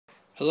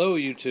Hello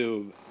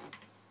YouTube.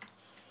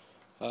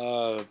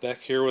 Back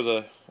here with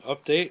a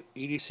update,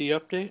 EDC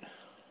update.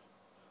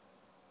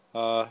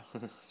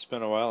 It's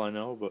been a while, I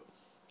know, but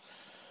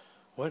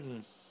went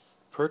and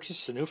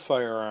purchased a new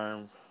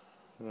firearm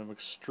that I'm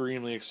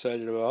extremely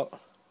excited about.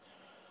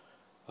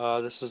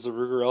 This is the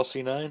Ruger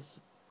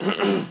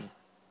LC9.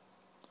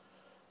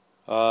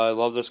 I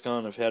love this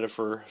gun. I've had it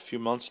for a few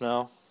months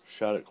now.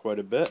 Shot it quite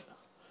a bit.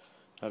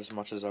 Not as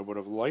much as I would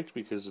have liked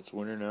because it's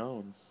winter now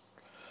and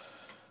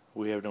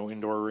we have no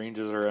indoor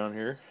ranges around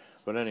here.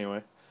 But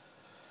anyway,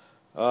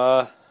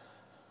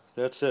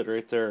 that's it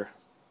right there.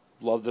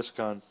 Love this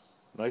gun.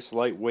 Nice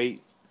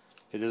lightweight.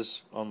 It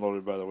is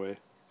unloaded, by the way.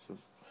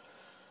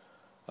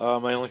 So,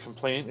 my only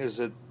complaint is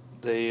that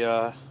they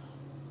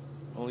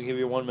only give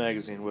you one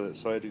magazine with it,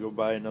 so I had to go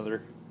buy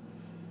another,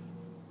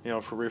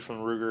 from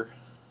Ruger,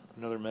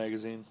 another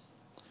magazine.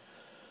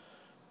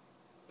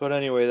 But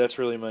anyway, that's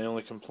really my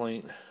only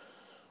complaint.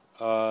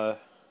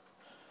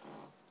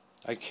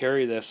 I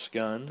carry this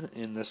gun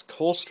in this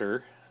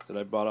Colster that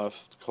I bought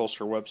off the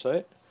Colster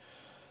website.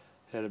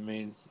 Had it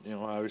made,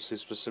 obviously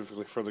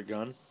specifically for the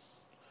gun.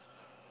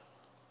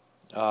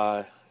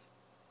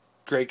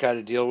 Great guy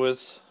to deal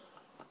with.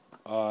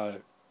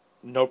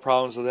 No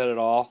problems with it at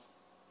all.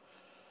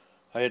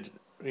 It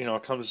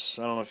comes,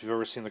 I don't know if you've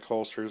ever seen the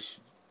Colsters,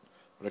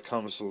 but it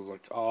comes with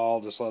like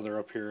all this leather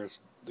up here.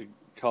 They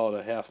call it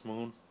a half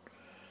moon.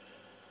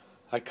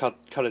 I cut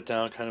it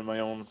down, kind of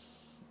my own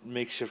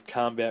makeshift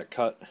combat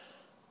cut,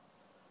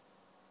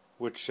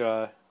 which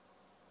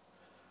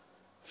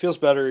feels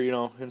better,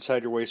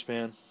 inside your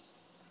waistband.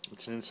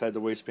 It's an inside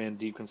the waistband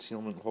deep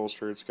concealment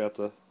holster. It's got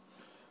the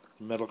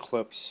metal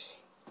clips,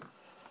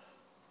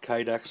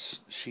 Kydex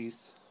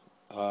sheath.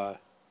 Gun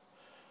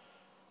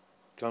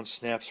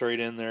snaps right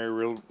in there,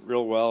 real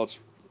well. It's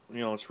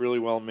really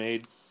well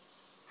made.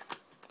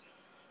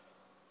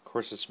 Of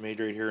course, it's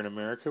made right here in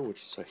America,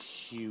 which is a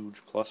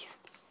huge plus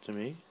to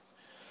me.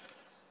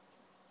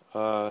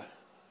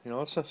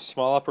 It's a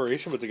small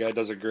operation, but the guy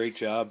does a great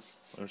job.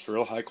 It's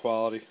real high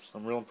quality.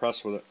 I'm real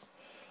impressed with it.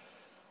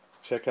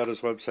 Check out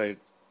his website.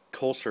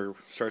 Colster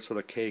starts with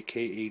a K,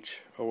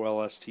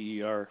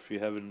 Kholster. If you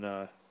haven't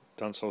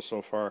done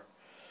so far,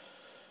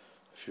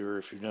 if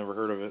you've never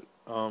heard of it.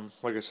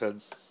 Like I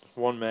said,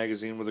 one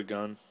magazine with a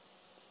gun.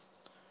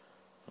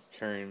 I'm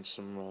carrying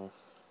some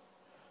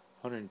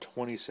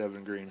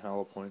 127 grain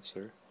hollow points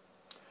there.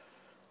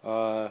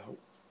 I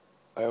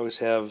always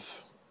have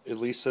at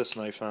least this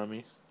knife on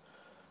me.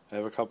 I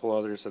have a couple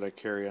others that I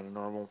carry on a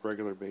normal,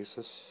 regular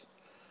basis.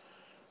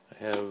 I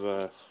have,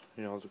 the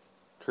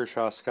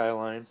Kershaw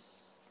Skyline,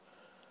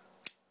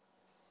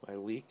 my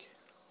Leek,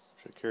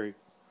 which I carry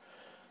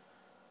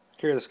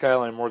the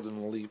Skyline more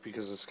than the Leek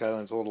because the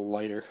Skyline's a little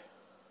lighter.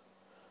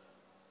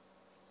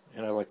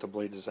 And I like the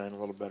blade design a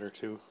little better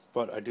too.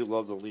 But I do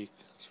love the Leek,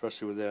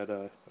 especially with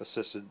that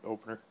assisted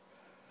opener.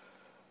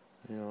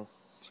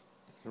 It's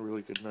a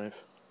really good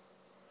knife.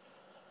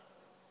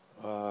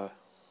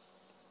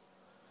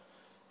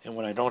 And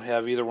when I don't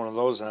have either one of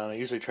those on, I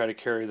usually try to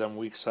carry them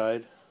weak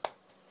side.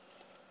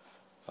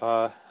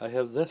 I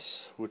have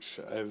this,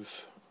 which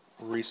I've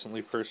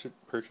recently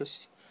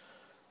purchased.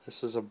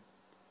 This is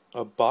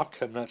a buck.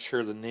 I'm not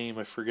sure the name.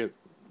 I forget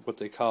what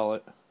they call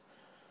it.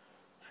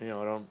 I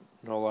don't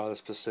know a lot of the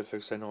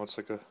specifics. I know it's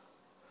like a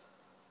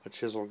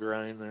chisel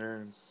grind there.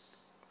 And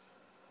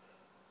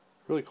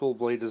really cool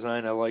blade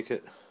design. I like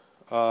it.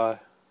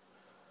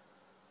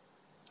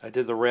 I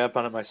did the wrap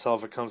on it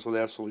myself. It comes with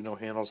absolutely no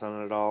handles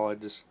on it at all. I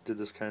just did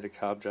this kind of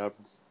cob job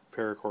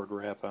paracord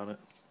wrap on it,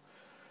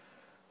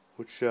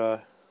 which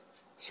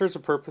serves a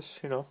purpose,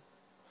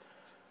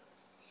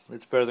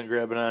 It's better than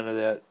grabbing onto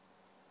that,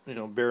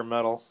 bare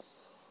metal.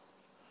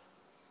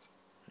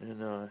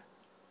 And like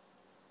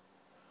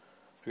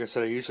I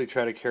said, I usually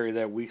try to carry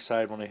that weak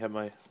side when I have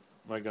my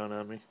gun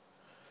on me.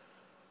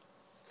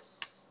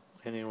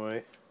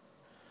 Anyway,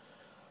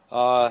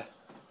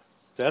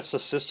 that's the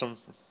system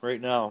right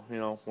now,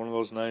 one of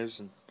those knives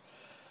and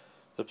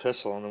the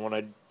pistol. And when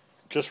I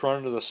just run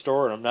into the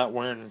store and I'm not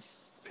wearing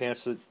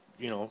pants that,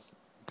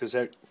 because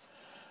that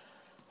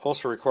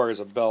holster requires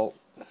a belt.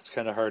 It's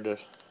kind of hard to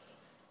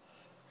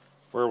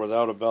wear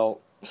without a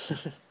belt.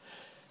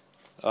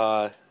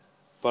 But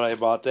I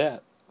bought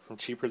that from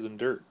Cheaper Than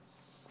Dirt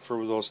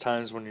for those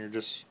times when you're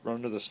just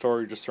running to the store,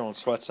 you're just throwing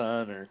sweats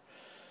on, or,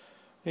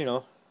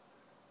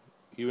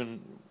 even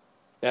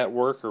at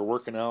work or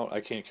working out. I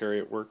can't carry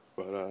at work,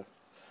 but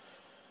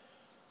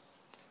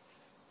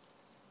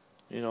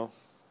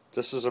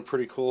this is a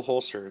pretty cool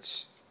holster.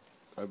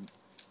 I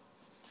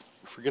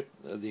forget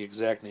the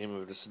exact name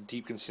of it. It's a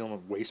deep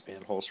concealment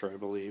waistband holster, I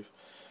believe.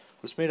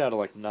 It's made out of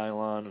like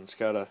nylon, and it's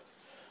got an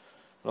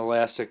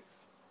elastic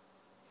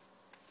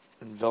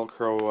and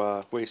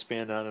Velcro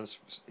waistband on it.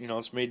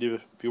 It's made to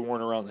be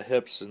worn around the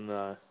hips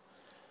and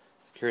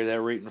carry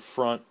that right in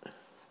front.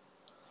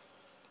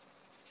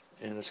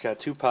 And it's got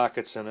two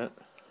pockets in it.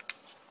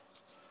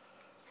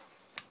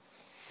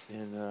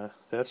 And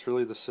that's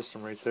really the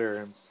system right there.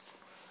 And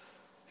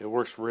it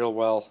works real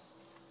well.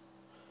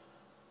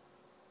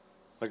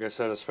 like I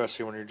said,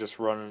 especially when you're just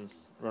running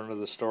to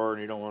the store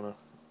and you don't want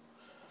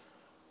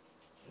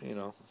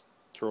to,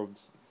 throw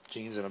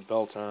jeans and a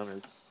belt on or,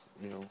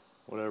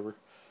 whatever.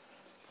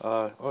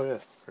 Oh yeah,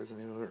 there's the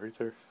name of it right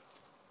there.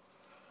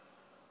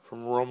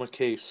 From Roma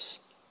Case.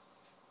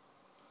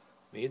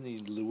 Made in the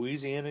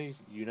Louisiana,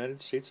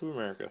 United States of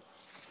America.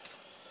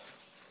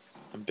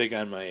 I'm big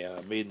on my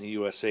Made in the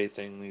USA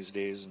thing these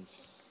days, and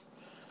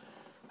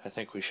I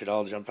think we should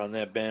all jump on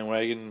that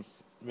bandwagon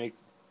and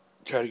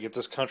try to get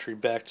this country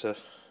back to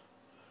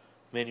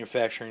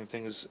manufacturing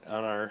things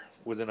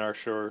within our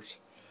shores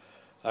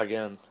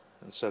again,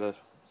 instead of,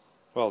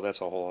 well,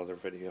 that's a whole other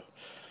video.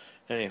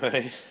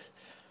 Anyway,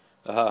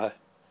 that's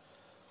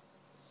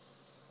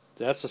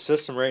the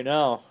system right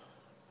now.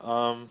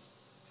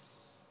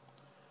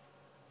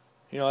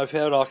 I've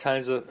had all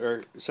kinds of,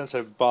 or since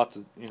I've bought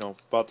the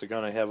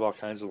gun, I have all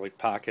kinds of like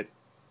pocket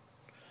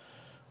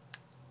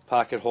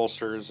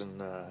holsters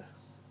and the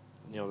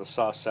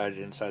soft-sided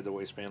inside the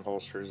waistband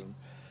holsters, and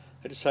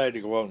I decided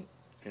to go out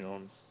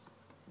and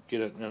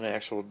get an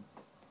actual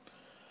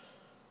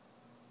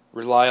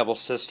reliable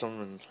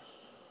system. And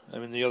I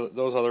mean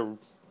those other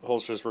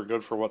holsters were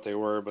good for what they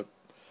were, but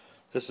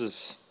this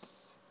is,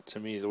 to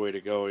me, the way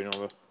to go.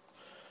 The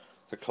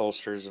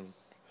holsters, and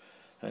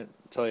I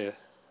tell you,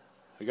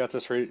 I got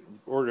this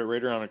ordered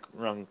right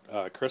around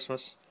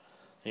Christmas,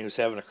 and he was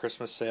having a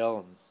Christmas sale,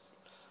 and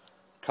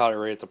caught it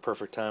right at the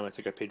perfect time. I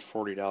think I paid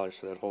 $40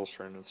 for that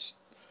holster, and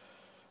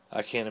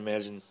I can't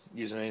imagine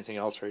using anything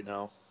else right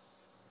now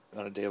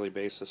on a daily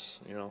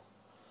basis.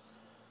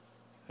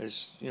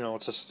 It's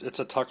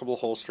a tuckable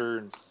holster,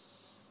 and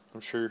I'm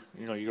sure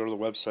you go to the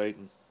website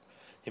and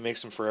he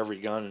makes them for every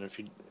gun, and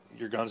if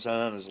your gun's not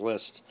on his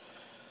list,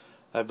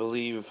 I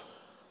believe,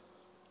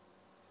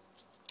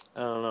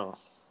 I don't know,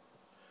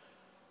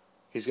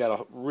 he's got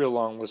a real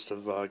long list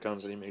of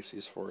guns that he makes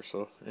these for.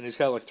 So, and he's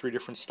got like 3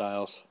 different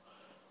styles.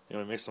 He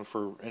makes them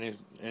for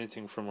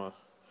anything from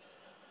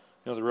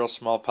the real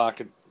small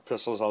pocket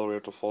pistols all the way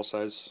up to full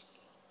size.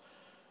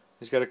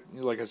 He's got,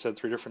 like I said,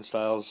 3 different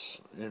styles,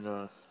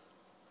 and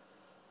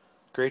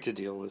great to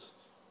deal with.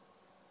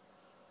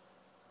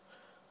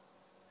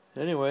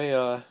 Anyway,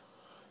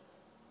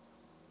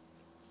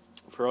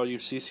 for all you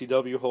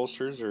CCW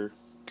holsters or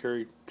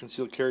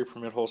concealed carry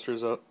permit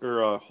holsters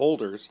or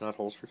holders, not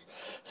holsters,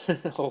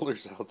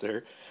 holders out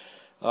there,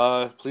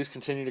 please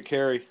continue to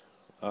carry.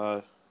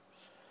 We're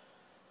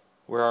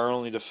our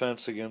only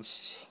defense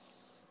against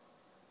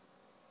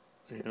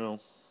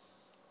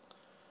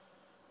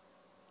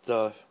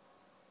the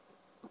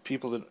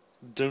people that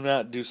do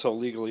not do so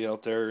legally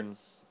out there and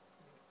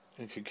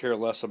could care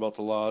less about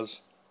the laws.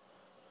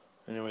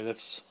 Anyway,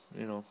 that's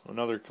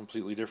another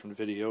completely different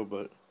video,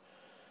 but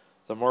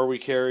the more we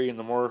carry and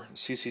the more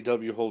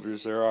CCW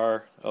holders there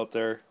are out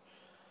there,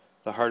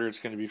 the harder it's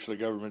going to be for the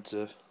government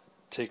to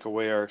take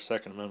away our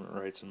Second Amendment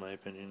rights, in my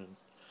opinion. And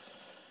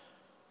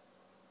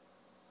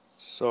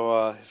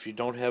so if you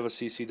don't have a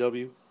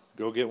CCW,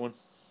 go get one.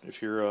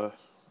 If you're a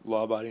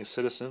law-abiding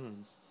citizen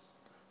and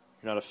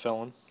you're not a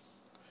felon,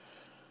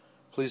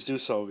 please do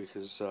so,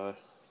 because the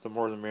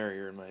more the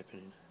merrier, in my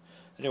opinion.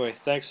 Anyway,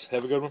 thanks.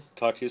 Have a good one.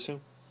 Talk to you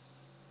soon.